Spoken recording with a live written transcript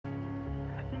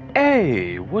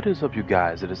Hey, what is up, you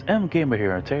guys? It is M Gamer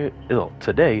here, and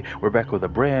today we're back with a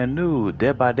brand new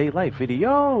Dead by Daylight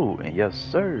video. And yes,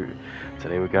 sir,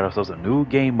 today we got ourselves a new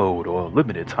game mode, or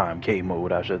limited time game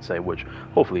mode, I should say, which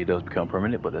hopefully it does become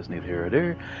permanent, but that's neither here nor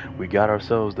there. We got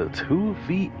ourselves the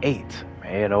 2v8.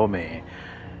 Man, oh man,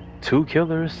 2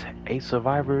 killers, 8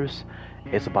 survivors.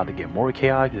 It's about to get more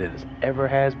chaotic than it ever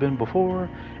has been before.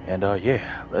 And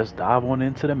yeah, let's dive on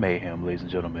into the mayhem, ladies and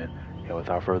gentlemen. And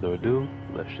without further ado,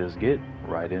 let's just get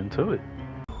right into it.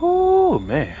 Oh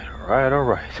man,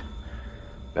 alright.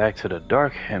 Back to the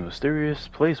dark and mysterious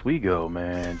place we go,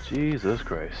 man. Jesus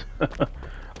Christ. I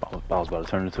was about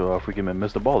to turn into a freaking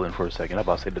Mr. Ballin for a second. I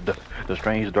was about to say the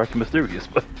strange, dark, and mysterious,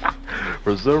 but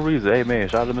for some reason, hey man,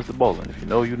 shout out to Mr. Ballin. If you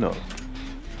know, you know.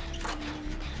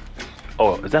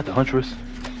 Oh, is that the Huntress?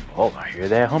 Oh, I hear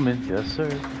that humming. Yes, sir.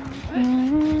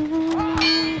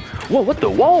 Whoa, what the?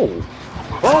 Whoa!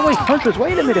 Oh wait, Huntress,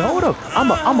 wait a minute, hold up.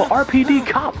 I'm a RPD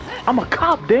cop. I'm a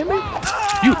cop, damn it.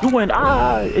 You went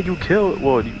and you killed.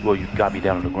 Well, you got me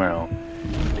down on the ground.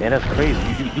 Man, that's crazy.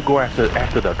 You go after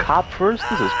the cop first.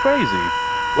 This is crazy.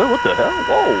 What the hell?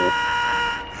 Whoa!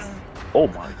 Oh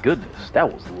my goodness,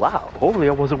 that was loud. Hopefully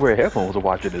I wasn't wearing headphones while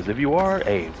watching this. If you are,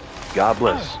 hey, God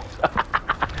bless.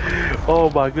 Oh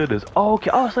my goodness.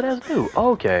 Okay. Oh, so that's new.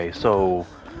 Okay, so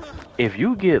if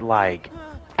you get like,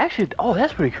 actually, oh,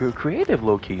 that's pretty creative,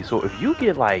 low key. So if you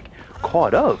get like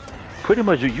caught up, pretty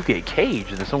much you get caged,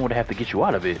 and then someone would have to get you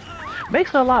out of it.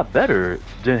 Makes it a lot better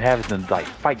than having to like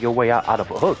fight your way out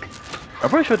of a hook. I'm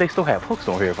pretty sure they still have hooks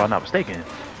on here, if I'm not mistaken.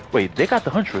 Wait, they got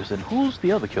the Huntress, and who's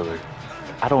the other killer?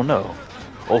 I don't know.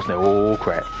 Oh snap! Oh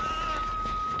crap!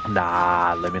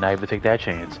 Nah, let me not even take that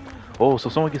chance. Oh, so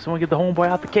someone get the homeboy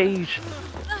out the cage.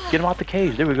 Get him out the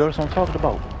cage. There we go. That's what I'm talking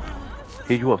about.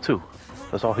 Heal you up too.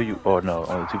 Let's all heal you. Oh no,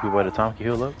 only 2 people at a time can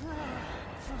heal up.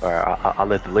 All right, I'll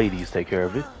let the ladies take care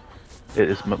of it.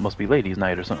 It must be ladies'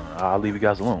 night or something. I'll leave you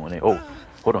guys alone. Oh,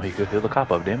 hold on. He could heal the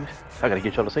cop up. Damn it! I gotta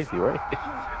get y'all to safety, right?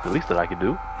 The least that I can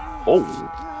do. Oh,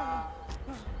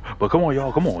 but come on,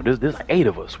 y'all. Come on. There's 8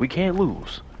 of us. We can't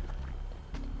lose.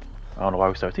 I don't know why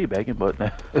we start teabagging, but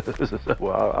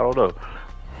well, I don't know.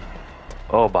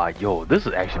 Oh my, yo, this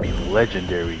is actually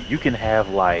legendary. You can have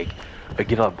like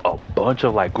get a bunch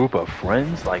of like group of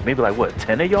friends, like maybe like what,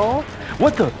 10 of y'all?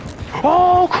 What the?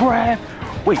 Oh crap!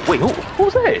 Wait,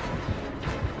 who's that?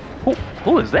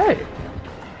 Who is that?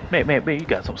 Man, you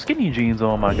got some skinny jeans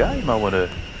on, my guy. You might wanna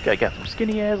got some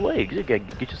skinny ass legs. You gotta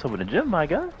get yourself in the gym, my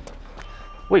guy.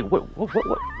 Wait,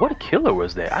 what a killer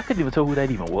was that? I couldn't even tell who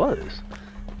that even was.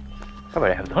 I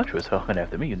better have the Huntress coming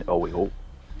after me. Oh wait, oh.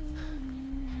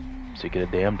 Sick of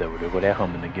the damn devil. There go that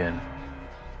humming again.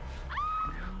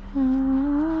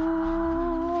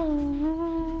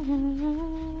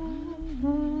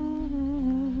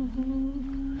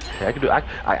 Yeah, I can do.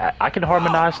 I can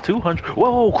harmonize 200.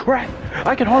 Whoa, crap!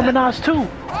 I can harmonize too.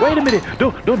 Wait a minute.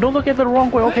 Don't look at it the wrong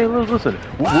way. Okay, listen.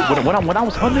 When I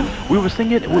was humming, we were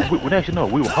singing. Actually, no,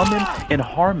 we were humming in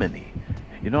harmony.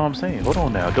 You know what I'm saying? Hold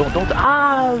on now. Don't. Damn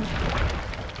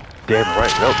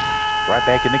right. Nope. Right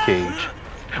back in the cage.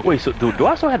 Wait, so do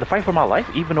I still have to fight for my life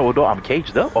even though I'm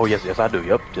caged up? Oh yes, I do.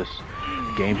 Yep, just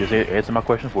the game just answered my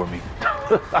question for me.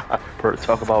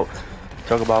 Talk about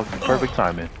perfect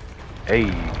timing.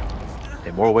 Hey,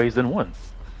 in more ways than one.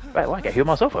 Right, well, I can heal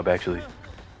myself up actually.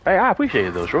 Hey, I appreciate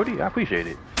it though, shorty. I appreciate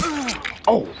it.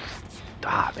 Oh,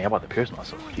 man, I'm about to pierce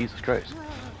myself. Jesus Christ.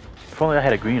 If only I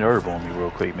had a green herb on me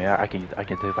real quick, man. I can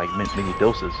take like many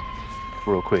doses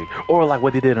real quick. Or like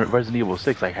what they did in Resident Evil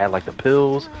 6, like had like the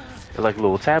pills. Like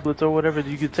little tablets or whatever that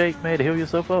you could take, man, to heal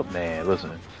yourself up. Man,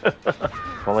 listen.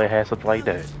 If only I had something like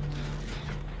that.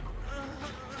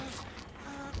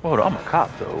 Hold on, I'm a cop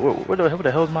though. Where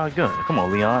the hell's my gun? Come on,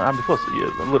 Leon. I'm supposed to.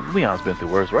 Yeah, Leon's been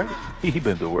through worse, right? He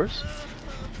been through worse.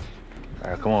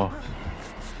 All right, come on.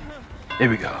 Here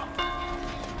we go.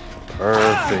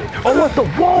 Perfect. Oh, what the?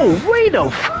 Whoa! Wait a.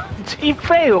 He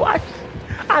failed.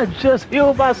 I just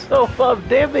healed myself up.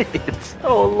 Damn it!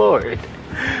 Oh Lord.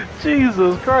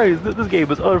 Jesus Christ, this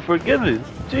game is unforgiving.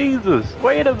 Jesus,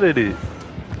 wait a minute.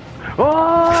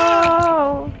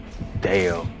 Oh,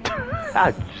 damn.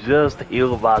 I just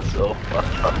healed myself.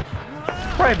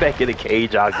 Right back in the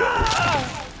cage I go.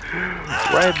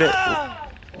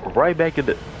 Right back in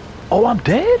the... Oh, I'm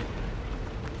dead?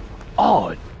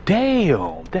 Oh,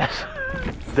 damn.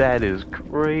 That is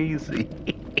crazy.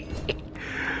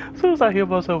 As soon as I hear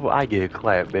myself, I get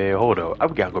clapped, man. Hold on. I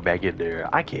gotta go back in there.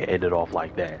 I can't end it off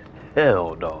like that.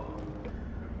 Hell no.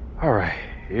 Alright,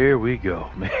 here we go,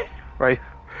 man. Right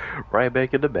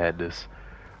back in the madness.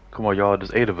 Come on, y'all.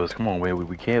 There's 8 of us. Come on, man.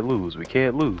 We can't lose. We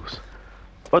can't lose.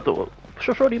 What the?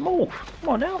 Shorty, move. Come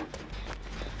on now.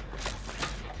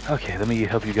 Okay, let me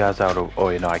help you guys out. Oh,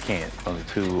 wait, no, I can't. Only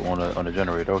two on the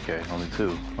generator. Okay, only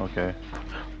two. Okay.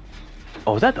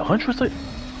 Oh, is that the Huntress?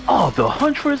 Oh, the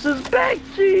Huntress is back.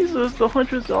 Jesus, the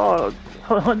Huntress. Oh,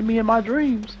 hunting me in my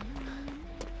dreams.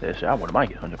 Yeah, shit, I wouldn't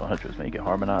mind getting Huntress, man. You can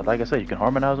harmonize. Like I said, you can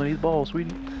harmonize on these balls,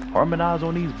 sweetie. Harmonize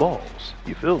on these balls.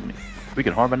 You feel me? We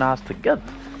can harmonize together.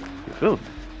 You feel me?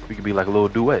 We could be like a little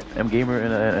duet. M Gamer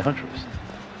and Huntress.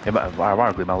 And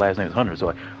ironically, my last name is Hunter, so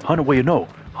like, Hunter, well, you know,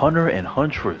 Hunter and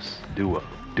Huntress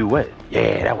duet.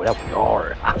 Yeah, that would be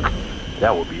hard.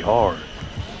 That would be hard.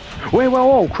 Wait,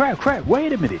 whoa, crap,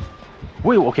 wait a minute.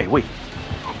 Wait, okay, wait.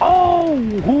 Oh,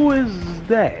 who is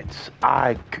that?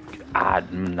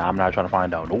 I'm not trying to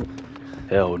find out. Nope.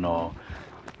 Hell no.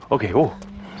 Okay, oh,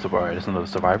 alright, that's another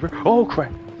survivor. Oh,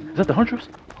 crap. Is that the Huntress?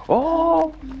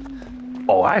 Oh.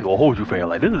 Oh, I ain't gonna hold you fair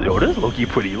like this. Yo, this low-key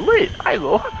pretty lit. I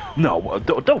go. No,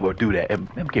 don't do that.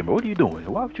 MK, what are you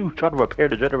doing? Why would you try to repair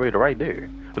the generator right there?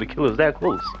 For the killer's that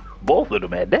close. Both of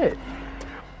them at that.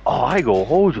 Oh, I ain't gonna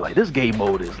hold you like this game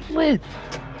mode is lit.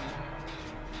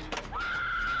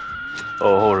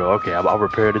 Oh, hold on. Okay, I'll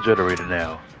repair the generator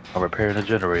now. I'm repairing the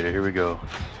generator. Here we go.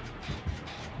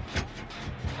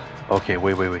 Okay,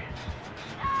 wait.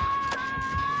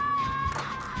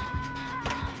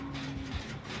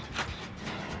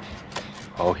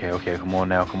 Okay, come on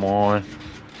now, come on.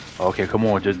 Okay, come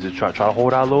on, just try to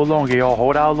hold out a little longer, y'all.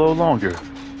 Hold out a little longer.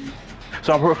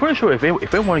 So I'm pretty sure if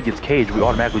anyone gets caged, we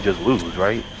automatically just lose,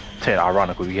 right?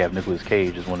 Ironically, we have Nicolas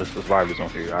Cage as one of the survivors on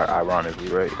here. Ironically,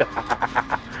 right?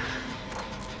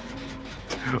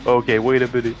 Okay, wait a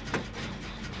minute.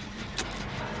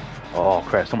 Oh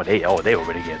crap! They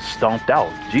already getting stomped out.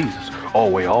 Jesus. Oh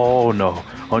wait. Oh no.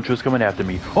 Huntress coming after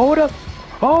me. Hold up.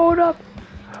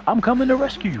 I'm coming to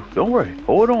rescue you. Don't worry.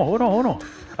 Hold on.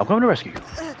 I'm coming to rescue you.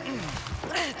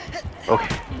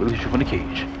 Okay, release you from the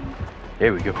cage.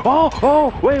 There we go.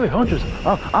 Oh, wait, Huntress.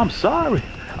 I'm sorry.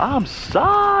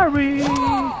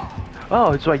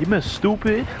 Oh, it's like you missed,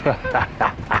 stupid.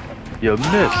 You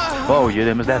missed. Oh, you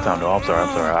didn't miss that time, though. I'm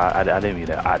sorry. I didn't mean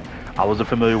that. I wasn't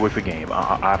familiar with the game.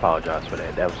 I apologize for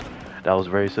that. That was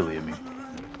very silly of me.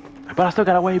 But I still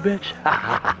got away, bitch.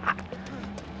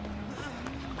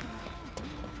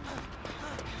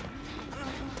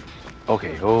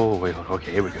 Okay, oh wait,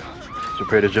 okay, here we go. Let's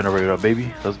repair the generator up,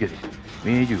 baby. Let's get it.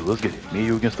 Me and you, let's get it. Me and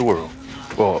you against the world.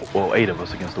 Well, 8 of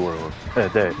us against the world.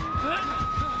 At that.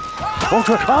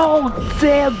 Oh,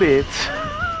 damn it!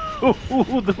 Who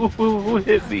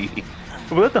hit me?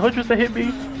 Was that the Huntress that hit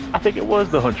me? I think it was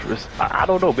the Huntress. I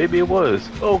don't know, maybe it was.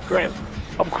 Oh crap,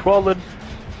 I'm crawling.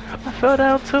 I fell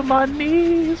down to my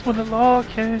knees when the law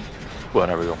came. Well, I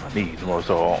never go on my knees, more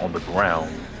so on the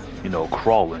ground, you know,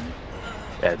 crawling.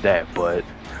 At that, but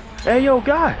hey, yo,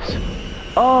 guys,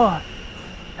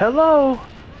 hello,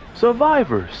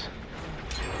 survivors.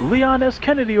 Leon S.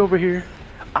 Kennedy over here.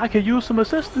 I could use some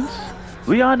assistance.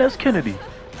 Leon S. Kennedy,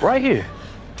 right here.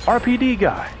 RPD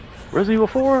guy. Resident Evil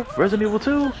 4, Resident Evil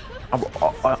 2.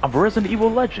 I'm Resident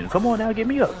Evil Legend. Come on now, get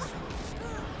me up.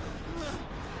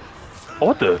 Oh,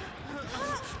 what the?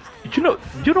 You know,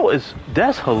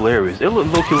 that's hilarious. It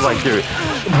looking like they're.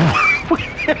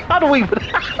 How do we?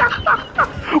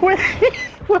 Wait,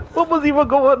 what was even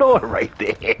going on right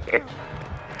there?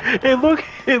 It looked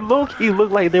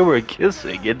like they were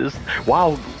kissing in this.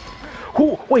 Wow.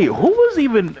 Who was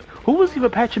even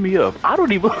patching me up? I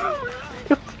don't even.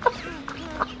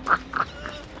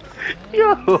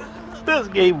 Yo, this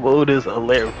game mode is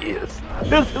hilarious.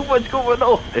 There's too much going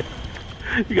on.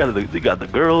 You got the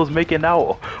girls making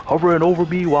out, hovering over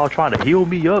me while trying to heal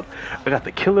me up. I got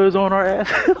the killers on our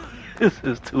ass. This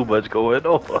is too much going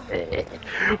on.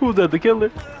 Who's that, the killer?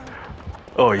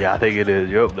 Oh yeah, I think it is.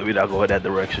 Yup, let me not go in that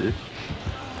direction.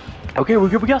 Okay, we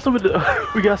got some of the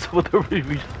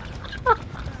reviews.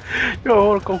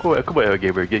 Yo, come on,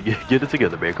 gamer, get it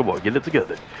together, man. Come on, get it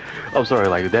together. I'm sorry,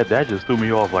 like that just threw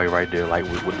me off, like right there, like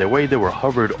with the way they were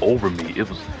hovered over me.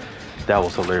 That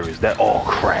was hilarious. Oh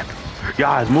crap,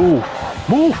 guys, move,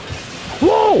 whoa,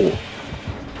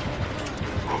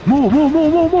 move.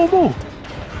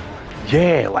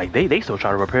 Yeah, like they still try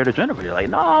to repair the generator. Like,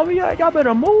 nah, y'all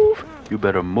better move. You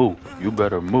better move.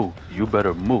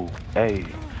 Hey.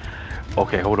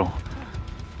 Okay, hold on.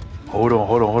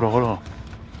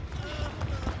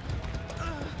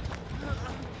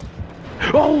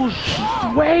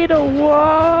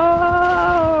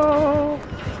 Oh,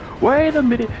 wait a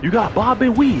minute. You got bob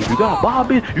and weave. You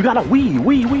gotta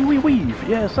weave.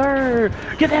 Yes, sir.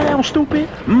 Get that down, stupid.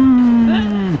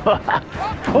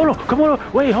 Hold on, come on.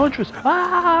 Wait, Huntress.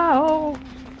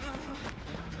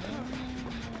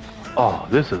 Oh,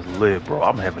 this is lit, bro.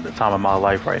 I'm having the time of my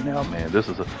life right now, man. This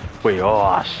is wait,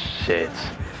 oh shit.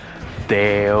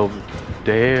 Damn,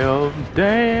 damn,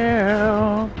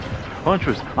 damn.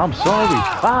 Huntress, I'm sorry.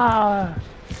 Ah.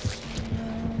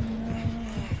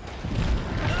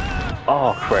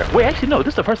 Oh crap. Wait, actually no,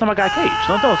 this is the first time I got caged.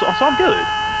 So I'm good.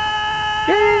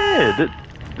 Yeah,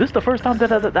 this is the first time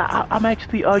that I'm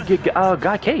actually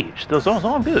got caged. So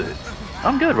I'm good.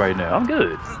 I'm good right now. I'm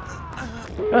good.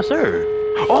 Yes, sir.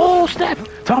 Oh snap!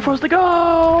 Time for us to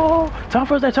go. Time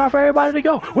for everybody to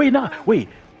go. Wait, nah, wait.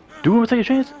 Do we want to take a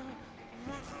chance?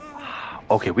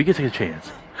 Okay, we can take a chance.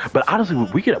 But honestly,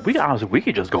 we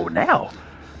could just go now,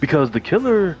 because the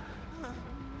killer.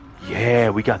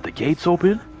 Yeah, we got the gates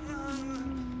open.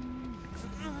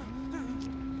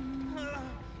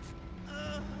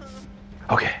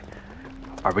 Okay.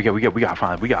 All right, we gotta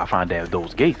find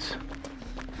those gates.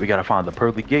 We gotta find the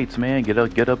pearly gates, man. Get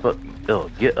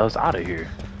us out of here.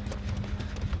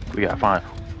 We gotta find.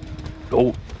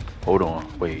 Oh, hold on,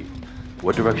 wait.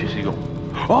 What direction is she going?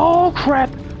 Oh crap!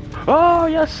 Oh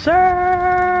yes,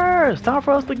 sir! It's time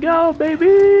for us to go,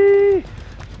 baby.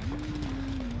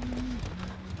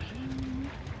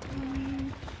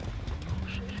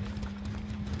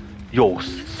 Yo,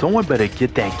 someone better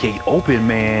get that gate open,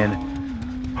 man.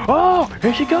 Oh,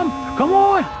 here she come! Come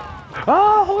on!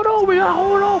 Oh, hold on! We gotta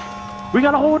hold off! We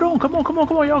gotta hold on! Come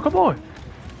on, y'all! Come on!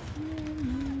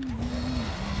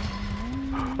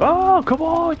 Oh, come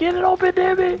on! Get it open,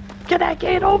 damn it! Get that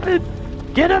gate open!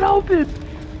 Get it open!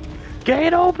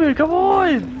 Gate open! Come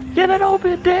on! Get it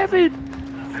open, damn it!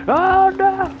 Oh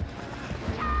no!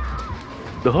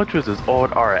 The Huntress is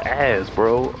on our ass,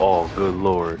 bro. Oh, good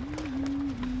lord!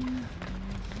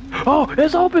 Oh,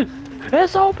 it's open!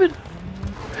 It's open!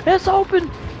 It's open!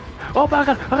 Oh, but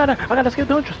I gotta escape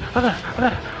the Huntress. I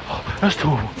gotta. Oh, that's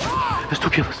two. There's two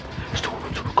killers. There's two.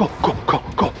 Go.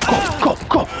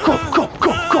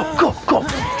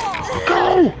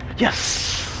 Go!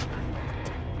 Yes!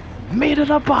 Made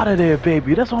it up out of there,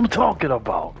 baby. That's what I'm talking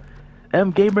about.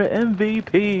 M Gamer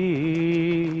MVP.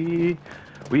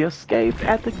 We escaped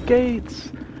at the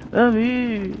gates.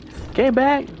 Me came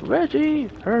back. Reggie,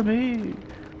 Hermie,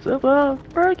 Silva,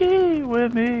 Berkey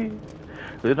with me.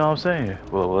 You know what I'm saying?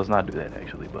 Well, let's not do that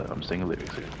actually, but I'm singing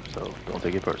lyrics here, so don't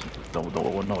take it personally.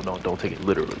 Don't take it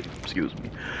literally. Excuse me.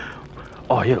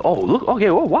 Oh yeah. Oh look. Okay.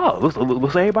 Oh wow. Looks like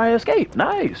everybody escaped.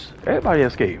 Nice. Everybody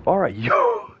escaped. All right.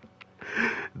 Yo,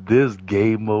 this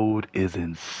game mode is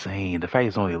insane. The fact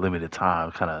it's only a limited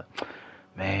time, kind of,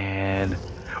 man.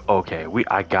 Okay.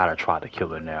 I gotta try the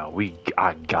killer now.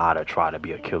 I gotta try to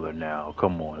be a killer now.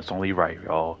 Come on. It's only right,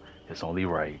 y'all. It's only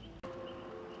right.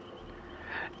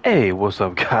 Hey, what's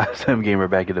up guys? M Gamer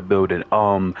back in the building.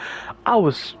 I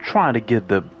was trying to get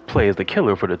the play as the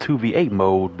killer for the 2v8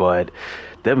 mode, but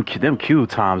them queue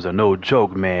times are no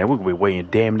joke, man. We've been waiting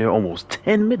damn near almost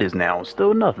 10 minutes now and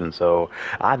still nothing, so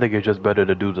I think it's just better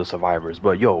to do the survivors.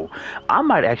 But yo, I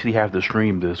might actually have to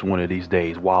stream this one of these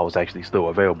days while it's actually still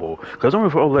available, because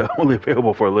I'm only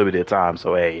available for a limited time.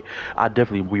 So hey,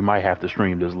 we might have to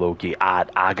stream this low-key.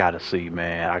 I gotta see,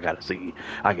 man. I gotta see.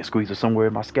 I can squeeze it somewhere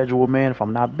in my schedule, man. If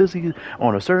I'm not busy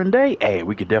on a certain day, hey,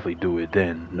 we could definitely do it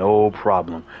then. No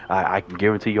problem. I can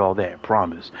guarantee y'all that.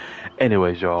 Promise.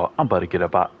 Anyways, y'all, I'm about to get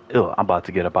up out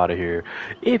of here.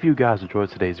 If you guys enjoyed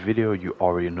today's video, you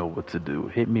already know what to do.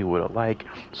 Hit me with a like,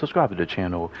 subscribe to the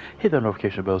channel, hit that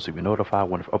notification bell so you be notified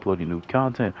when I'm uploading new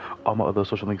content. All my other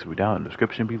social links will be down in the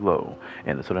description below.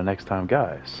 And until the next time,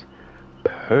 guys,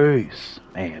 peace.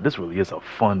 Man, this really is a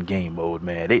fun game mode,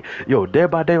 man. Dead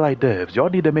by Daylight devs, y'all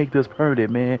need to make this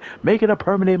permanent, man. Make it a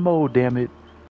permanent mode, damn it.